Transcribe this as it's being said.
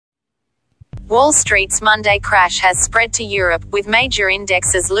Wall Street's Monday crash has spread to Europe, with major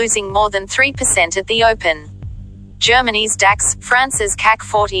indexes losing more than 3% at the open. Germany's DAX, France's CAC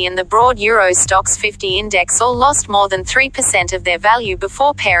 40 and the broad Euro Stoxx 50 index all lost more than 3% of their value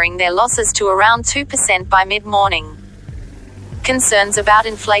before paring their losses to around 2% by mid-morning. Concerns about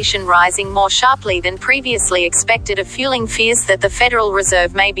inflation rising more sharply than previously expected are fueling fears that the Federal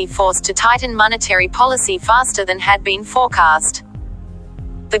Reserve may be forced to tighten monetary policy faster than had been forecast.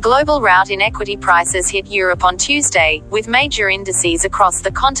 The global rout in equity prices hit Europe on Tuesday, with major indices across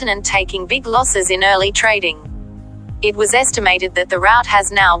the continent taking big losses in early trading. It was estimated that the rout has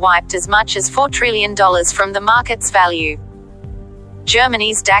now wiped as much as $4 trillion from the market's value.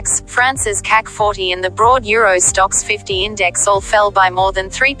 Germany's DAX, France's CAC 40 and the broad Euro Stoxx 50 index all fell by more than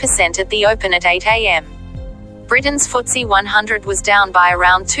 3% at the open at 8 a.m. Britain's FTSE 100 was down by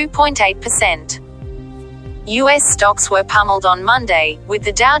around 2.8%. US stocks were pummeled on Monday, with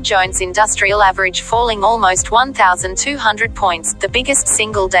the Dow Jones Industrial Average falling almost 1,200 points, the biggest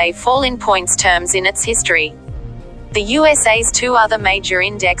single-day fall in points terms in its history. The USA's two other major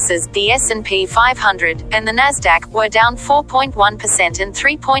indexes, the S&P 500 and the Nasdaq, were down 4.1% and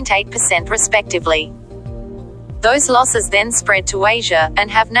 3.8% respectively. Those losses then spread to Asia, and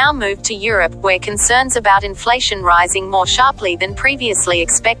have now moved to Europe, where concerns about inflation rising more sharply than previously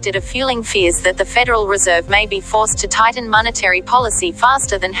expected are fueling fears that the Federal Reserve may be forced to tighten monetary policy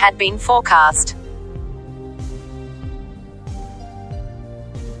faster than had been forecast.